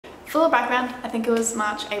full of background, I think it was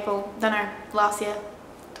March, April, don't know, last year,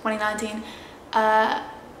 2019.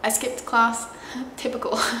 I skipped class,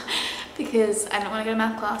 typical, because I didn't want to go to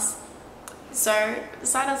math class. So I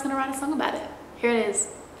decided I was going to write a song about it. Here it is.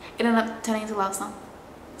 It ended up turning into a love song.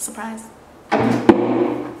 Surprise.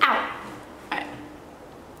 Ow! Alright.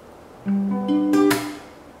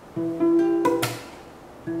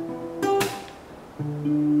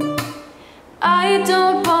 I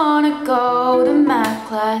don't wanna go to math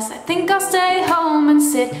class. I think I'll stay home and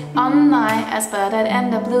sit on my ass, but I'd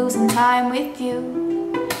end up losing time with you.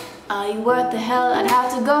 Are you worth the hell I'd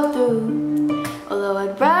have to go through? Although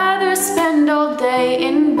I'd rather spend all day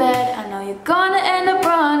in bed, I know you're gonna end up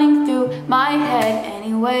running through my head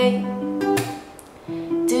anyway.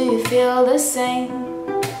 Do you feel the same?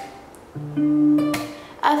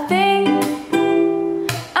 I think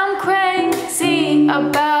I'm crazy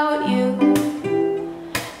about you,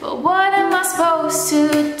 but what am I supposed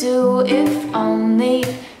to do if only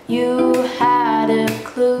you had a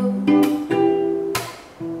clue?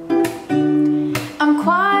 I'm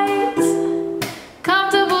quite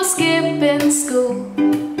comfortable skipping school,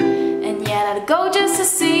 and yet I'd go just to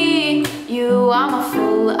see you. I'm a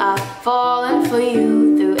fool, I've fallen for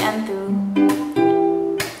you through and through.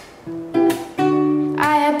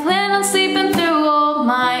 I had planned on sleeping through all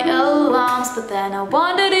my alarms, but then I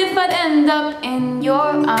wondered if I'd end up in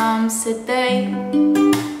your arms today.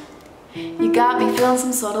 You got me feeling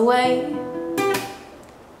some sort of way.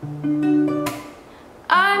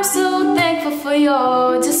 I'm so thankful for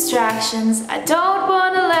your distractions. I don't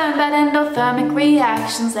want to learn about endothermic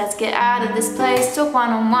reactions. Let's get out of this place, talk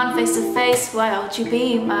one-on-one, face-to-face. Why don't you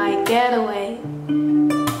be my getaway?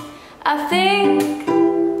 I think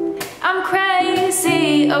I'm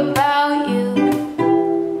crazy about you,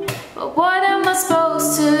 but what am I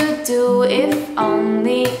supposed to do if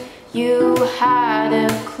only you had a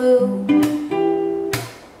clue?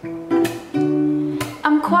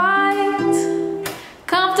 I'm quite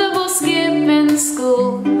comfortable skipping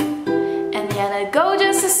school, and yet I go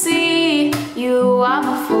just to see you. I'm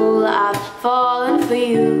a fool, I've fallen for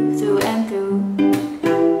you through and through.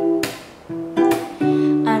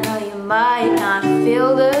 I know you might not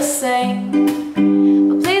feel the same,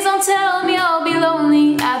 but please don't tell me I'll be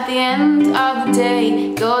lonely at the end of the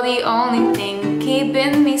day. You're the only thing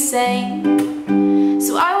keeping me sane,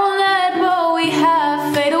 so I won't let what we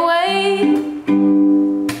have fade away.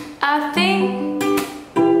 I think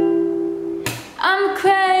I'm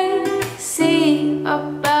crazy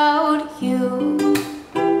about you,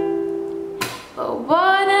 but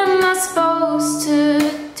what am I supposed to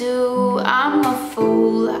do? I'm a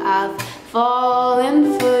fool, I've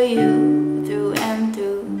fallen for you through and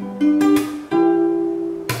through.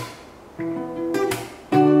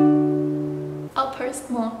 I'll post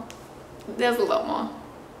more. There's a lot more.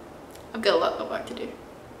 I've got a lot of work to do.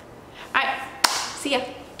 Alright, see ya.